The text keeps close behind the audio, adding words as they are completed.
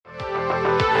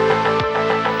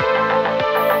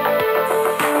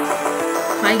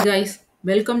Hi guys,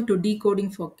 welcome to Decoding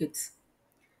for Kids.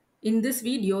 In this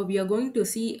video, we are going to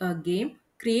see a game,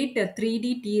 create a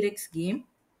 3D T-Rex game,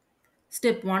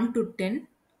 step 1 to 10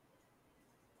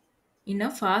 in a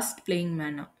fast playing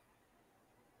manner.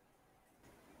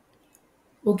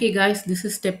 Okay guys, this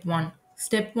is step 1.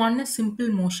 Step 1 is simple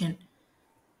motion.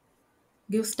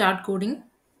 Give start coding.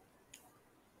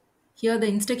 Here the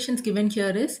instructions given here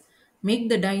is make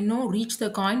the dino reach the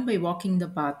coin by walking the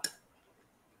path.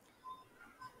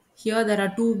 Here there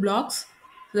are two blocks.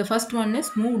 The first one is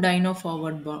move dino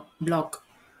forward block.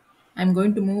 I'm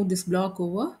going to move this block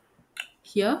over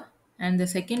here, and the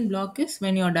second block is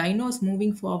when your dino is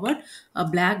moving forward, a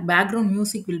black background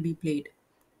music will be played.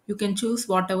 You can choose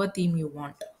whatever theme you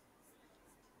want.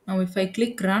 Now if I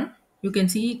click run, you can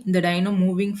see the dino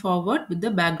moving forward with the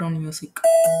background music.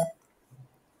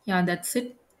 Yeah, that's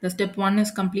it. The step 1 is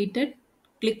completed.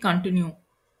 Click continue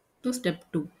to step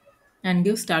 2 and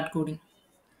give start coding.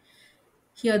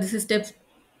 Here this is step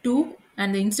 2,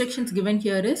 and the instructions given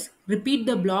here is repeat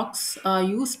the blocks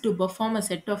used to perform a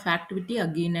set of activity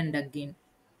again and again.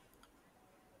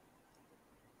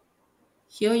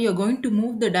 Here you're going to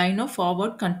move the dino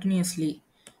forward continuously.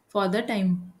 For that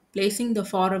I'm placing the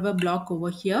forever block over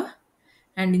here,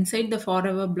 and inside the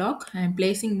forever block I'm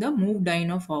placing the move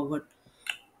dino forward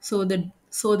so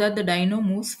that the dino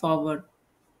moves forward.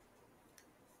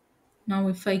 Now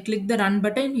if I click the run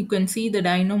button, you can see the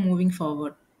dino moving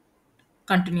forward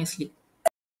continuously.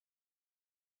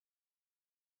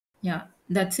 Yeah,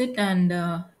 that's it,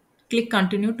 and click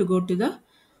continue to go to the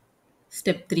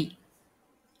step 3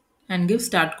 and give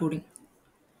start coding.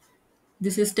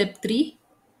 This is step 3.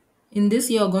 In this,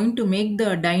 you are going to make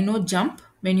the dino jump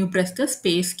when you press the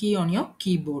space key on your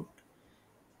keyboard.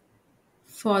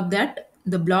 For that,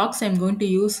 the blocks I'm going to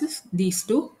use is these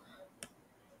two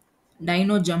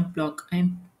dino jump block.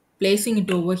 I'm placing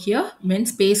it over here when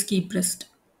space key pressed.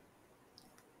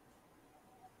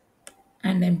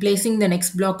 And I'm placing the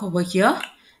next block over here.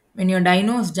 When your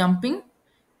dino is jumping,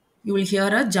 you will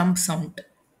hear a jump sound.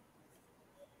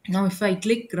 Now if I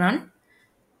click run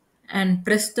and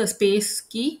press the space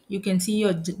key, you can see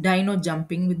your dino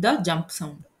jumping with the jump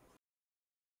sound.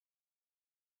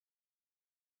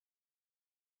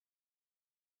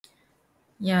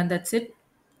 Yeah, that's it.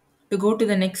 To go to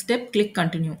the next step, click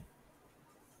continue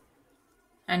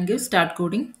and give start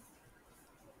coding.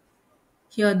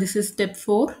 Here this is step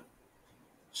 4.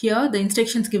 Here the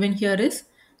instructions given here is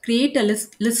create a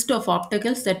list of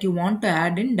obstacles that you want to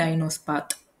add in Dino's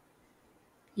path.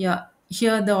 Yeah,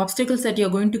 here the obstacles that you're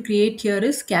going to create here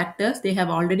is cactus. They have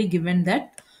already given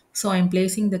that. So I'm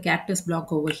placing the cactus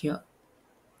block over here.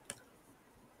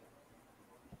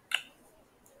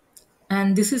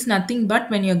 And this is nothing but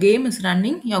when your game is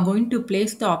running, you're going to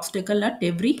place the obstacle at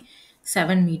every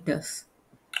 7 meters.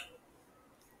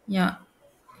 Yeah,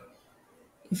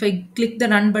 if I click the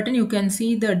run button, you can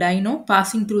see the dino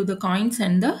passing through the coins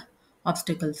and the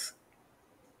obstacles.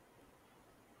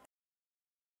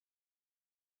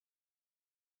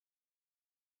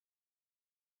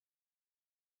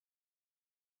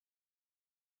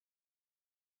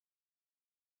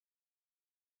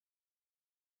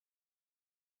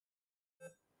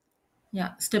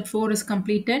 Yeah, step 4 is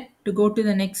completed. To go to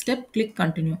the next step, click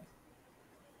continue.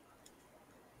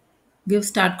 Give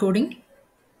start coding.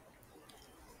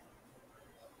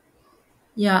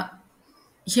 Yeah,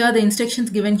 here the instructions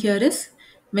given here is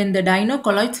when the dino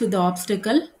collides with the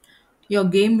obstacle, your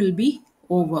game will be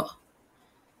over.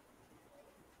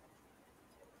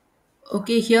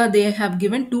 Okay, here they have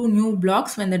given two new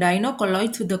blocks when the dino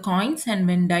collides with the coins and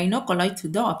when dino collides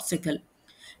with the obstacle.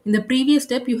 In the previous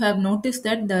step, you have noticed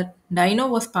that the dino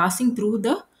was passing through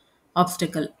the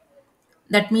obstacle.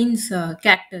 That means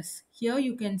cactus. Here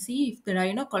you can see if the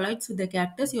dino collides with the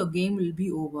cactus, your game will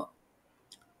be over.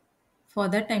 For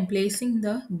that, I'm placing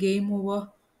the game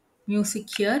over music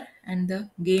here and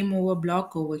the game over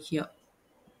block over here.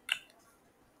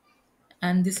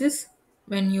 And this is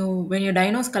when your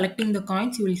dino is collecting the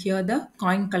coins, you will hear the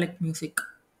coin collect music.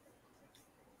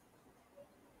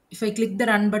 If I click the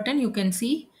run button, you can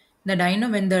see the dino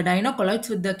when the dino collides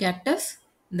with the cactus,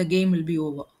 the game will be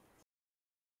over.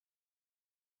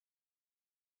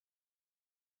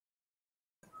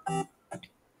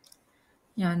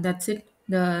 Yeah, that's it.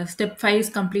 The step 5 is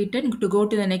completed. To go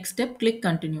to the next step, click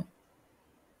continue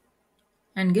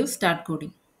and give start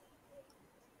coding.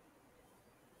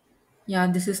 Yeah,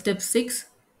 this is step 6.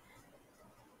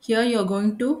 Here you are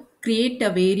going to create a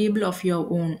variable of your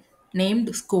own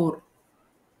named score.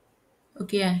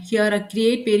 Okay, here a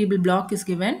create variable block is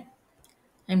given.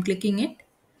 I'm clicking it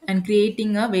and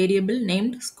creating a variable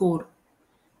named score.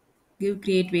 Give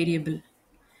create variable.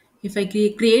 If I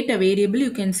create a variable,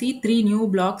 you can see three new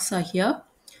blocks are here.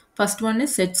 First one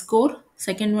is set score,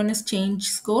 second one is change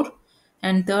score,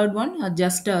 and third one are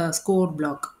just a score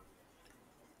block.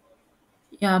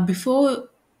 Yeah, before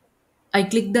I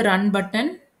click the run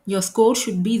button, your score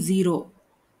should be 0.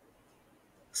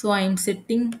 So I am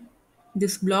setting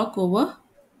this block over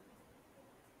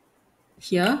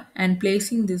here and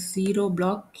placing this 0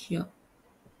 block here.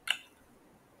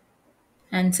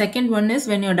 And second one is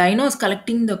when your dino is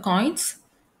collecting the coins,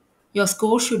 your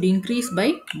score should increase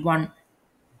by 1.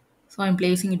 So I'm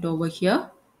placing it over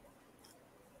here.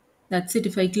 That's it.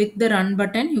 If I click the run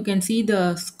button, you can see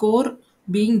the score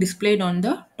being displayed on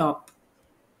the top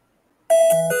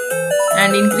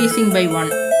and increasing by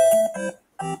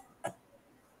 1.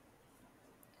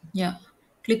 Yeah.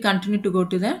 Click continue to go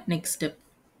to the next step.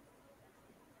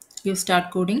 You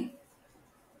start coding.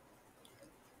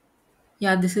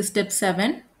 Yeah, this is step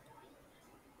 7.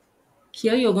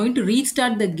 Here you're going to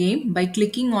restart the game by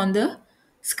clicking on the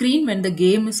screen when the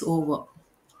game is over.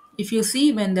 If you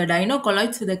see when the dino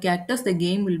collides with the cactus, the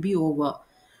game will be over.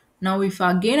 Now if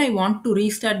again I want to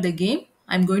restart the game,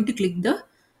 I'm going to click the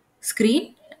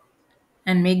screen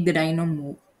and make the dino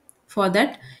move. For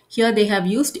that, here they have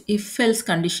used if else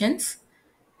conditions.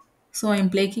 So I'm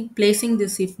placing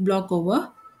this if block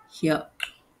over here.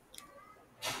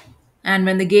 And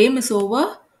when the game is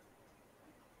over,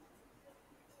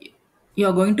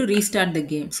 you're going to restart the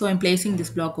game. So I'm placing this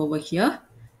block over here.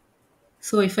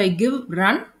 So if I give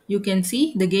run, you can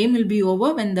see the game will be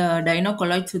over when the dino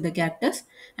collides with the cactus.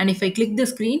 And if I click the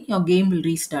screen, your game will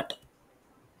restart.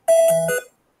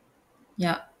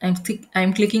 Yeah, I'm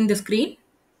clicking the screen.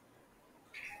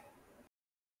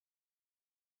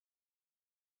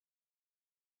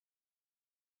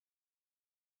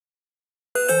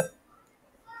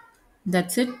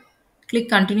 That's it. Click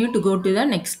continue to go to the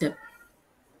next step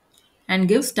and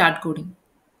give start coding.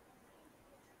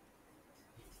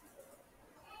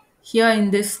 Here in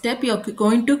this step, you're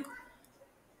going to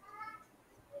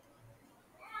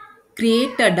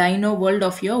create a dino world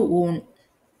of your own.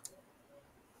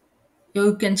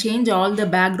 You can change all the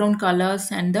background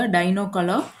colors and the dino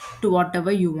color to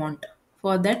whatever you want.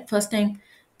 For that, first I'm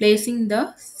placing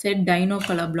the set dino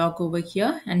color block over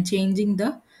here and changing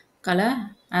the color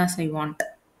as I want.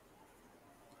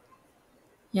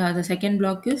 Yeah, the second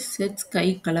block is set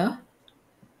sky color.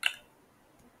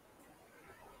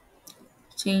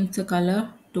 Change the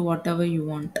color to whatever you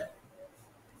want.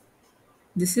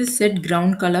 This is set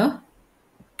ground color.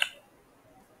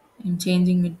 I'm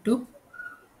changing it to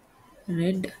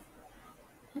red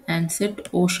and set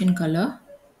ocean color.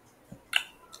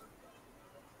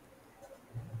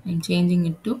 I'm changing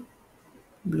it to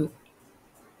blue.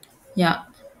 Yeah.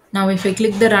 Now if I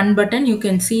click the run button, you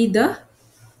can see the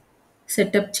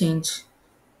setup change.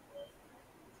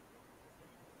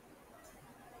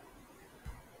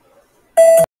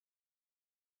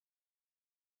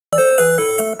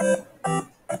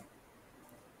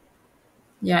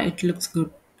 Yeah, it looks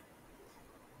good.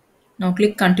 Now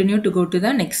click continue to go to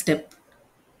the next step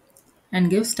and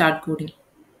give start coding.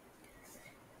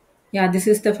 Yeah, this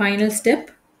is the final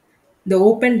step. The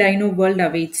open dino world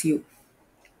awaits you.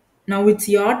 Now it's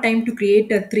your time to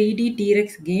create a 3D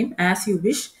T-Rex game as you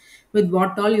wish with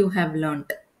what all you have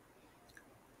learnt.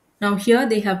 Now here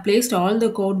they have placed all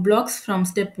the code blocks from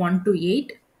step 1 to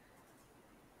 8.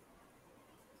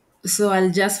 So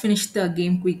I'll just finish the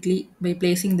game quickly by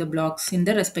placing the blocks in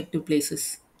the respective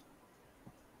places.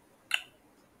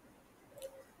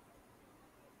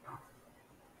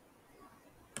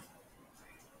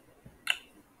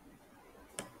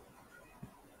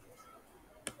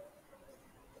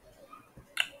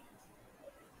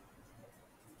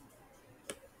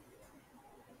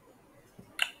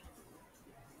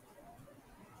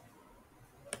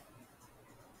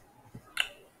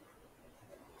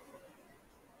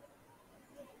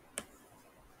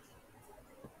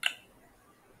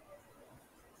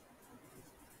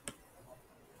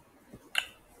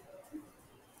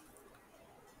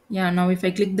 Yeah, now if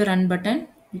I click the run button,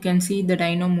 you can see the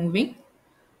dino moving.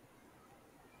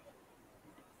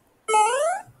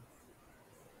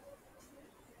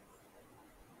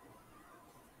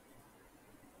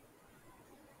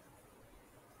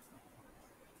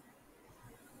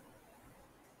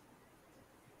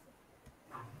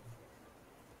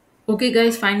 Okay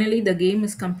guys, finally the game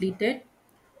is completed.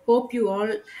 Hope you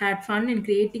all had fun in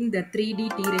creating the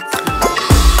 3D T-Rex game.